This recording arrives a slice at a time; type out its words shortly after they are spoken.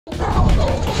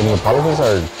The Neapolitans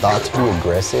are thought to be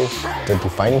aggressive. The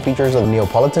defining features of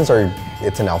Neapolitans are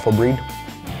it's an alpha breed.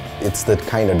 It's the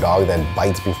kind of dog that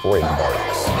bites before it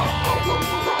barks.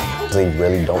 They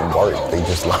really don't bark, they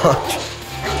just lunge.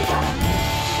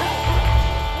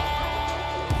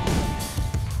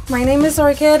 My name is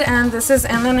Orchid and this is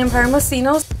Empire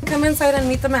Mastinos. Come inside and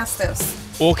meet the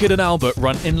Mastiffs. Orchid and Albert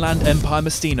run inland Empire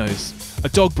Mastinos, a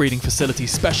dog breeding facility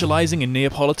specialising in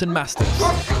Neapolitan Mastiffs.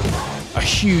 A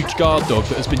huge guard dog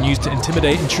that has been used to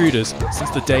intimidate intruders since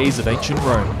the days of ancient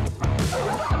Rome.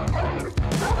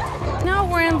 Now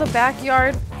we're in the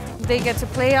backyard. They get to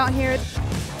play out here.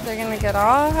 They're gonna get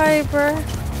all hyper.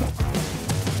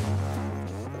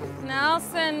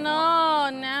 Nelson, no,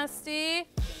 nasty.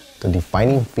 The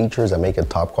defining features that make a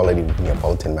top quality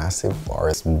Neapolitan Mastiff are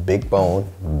its big bone,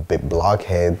 big block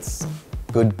heads,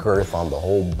 good girth on the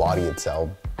whole body itself.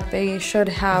 They should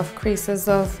have creases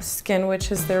of skin,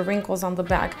 which is their wrinkles on the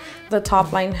back. The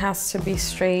top line has to be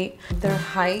straight. Their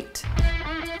height.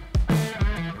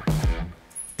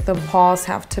 The paws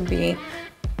have to be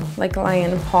like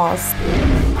lion paws.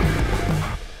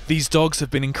 These dogs have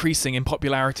been increasing in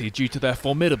popularity due to their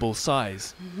formidable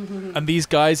size. And these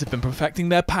guys have been perfecting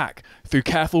their pack through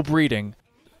careful breeding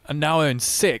and now own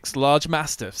 6 large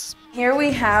Mastiffs. Here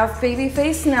we have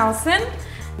Babyface Nelson.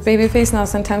 Babyface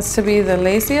Nelson tends to be the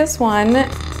laziest one.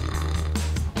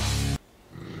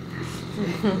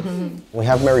 We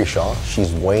have Mary Shaw.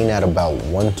 She's weighing at about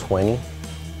 120.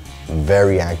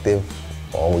 Very active,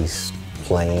 always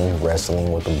playing,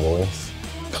 wrestling with the boys.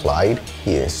 Clyde,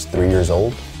 he is 3 years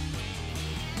old.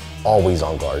 Always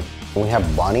on guard. We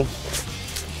have Bonnie.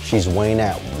 She's weighing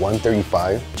at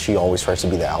 135. She always tries to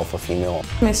be the alpha female.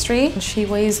 Mystery, she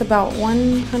weighs about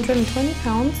 120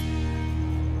 pounds.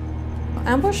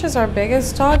 Ambush is our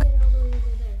biggest dog.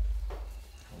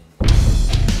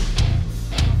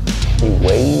 He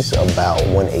weighs about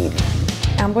 180.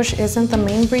 Ambush isn't the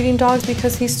main breeding dog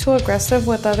because he's too aggressive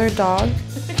with other dogs.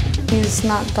 He's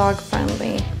not dog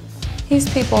friendly. He's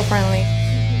people friendly.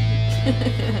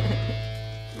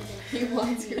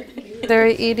 They're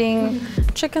eating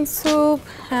chicken soup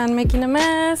and making a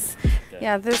mess.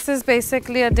 Yeah, this is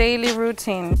basically a daily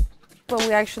routine. But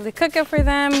we actually cook it for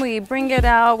them, we bring it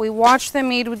out, we watch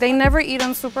them eat. They never eat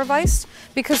unsupervised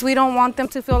because we don't want them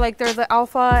to feel like they're the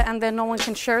alpha and then no one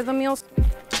can share the meals.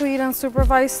 To eat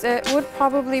unsupervised, it would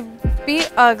probably be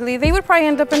ugly. They would probably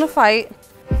end up in a fight.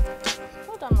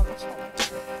 Hold on, Mama.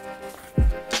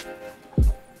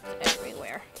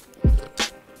 Everywhere.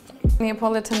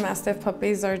 Neapolitan Mastiff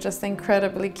puppies are just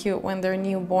incredibly cute when they're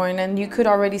newborn, and you could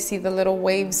already see the little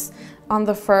waves on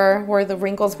the fur where the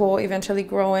wrinkles will eventually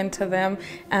grow into them,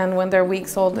 and when they're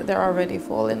weeks old, they're already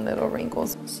full in little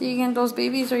wrinkles. See, again, those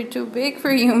babies are too big for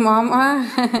you, Mama.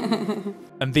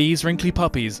 And these wrinkly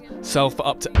puppies sell for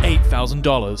up to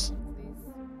 $8,000.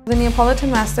 The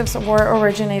Neapolitan Mastiffs were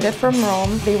originated from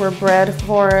Rome. They were bred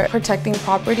for protecting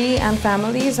property and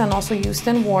families and also used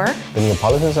in war. The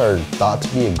Neapolitans are thought to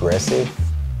be aggressive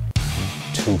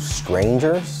to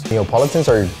strangers. Neapolitans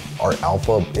are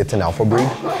alpha, it's an alpha breed.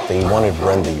 They want to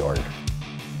run the yard.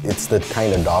 It's the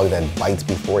kind of dog that bites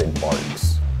before it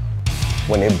barks.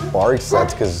 When it barks,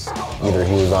 that's because either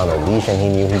he was on a leash and he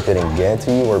knew he couldn't get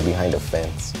to you or behind a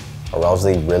fence. Or else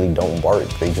they really don't bark,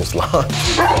 they just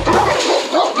lunge.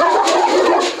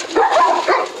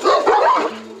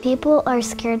 People are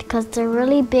scared because they're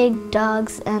really big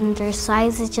dogs and their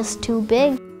size is just too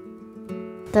big.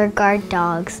 They're guard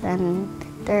dogs and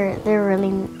they're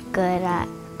really good at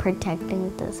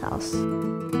protecting this house.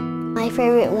 My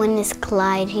favorite one is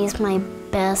Clyde. He's my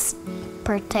best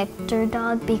protector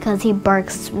dog because he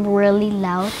barks really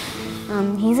loud.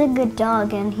 He's a good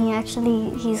dog and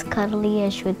he's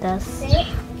cuddly-ish with us. Sit.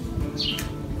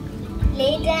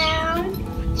 Lay down.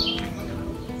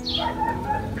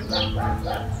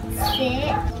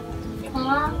 Sit.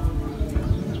 Paw.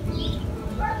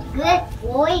 Good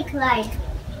boy, Clyde.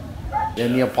 The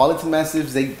Neapolitan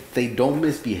Mastiffs, they don't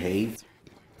misbehave,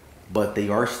 but they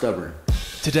are stubborn.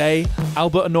 Today,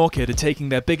 Albert and Orchid are taking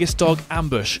their biggest dog,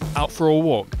 Ambush, out for a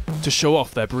walk to show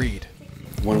off their breed.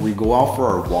 When we go out for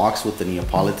our walks with the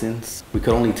Neapolitans, we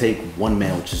could only take one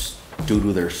male just due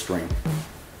to their strength.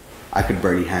 I could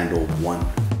barely handle one.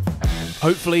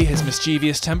 Hopefully his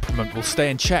mischievous temperament will stay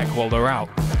in check while they're out.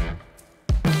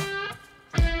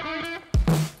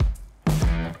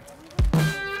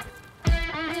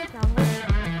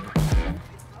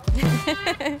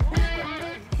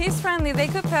 He's friendly. They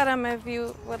could pet him if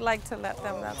you would like to let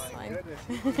them, that's fine.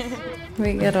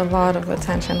 We get a lot of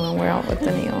attention when we're out with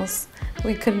the Neos.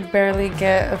 We could barely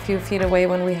get a few feet away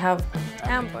when we have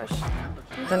Ambush.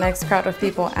 The next crowd of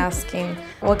people asking,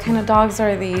 what kind of dogs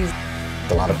are these?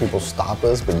 A lot of people stop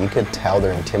us, but you could tell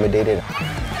they're intimidated.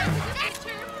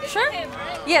 Sure.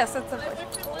 Yes, it's a boy.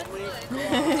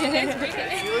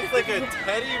 He looks like a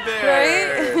teddy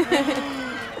bear.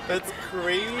 Right? That's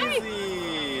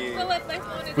crazy.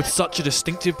 With such a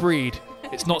distinctive breed,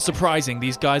 it's not surprising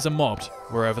these guys are mobbed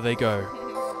wherever they go.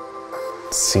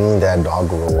 Seeing that dog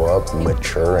grow up,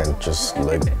 mature, and just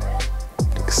like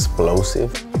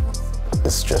explosive,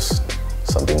 it's just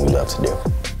something we love to do.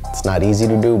 It's not easy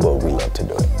to do, but we love to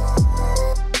do it.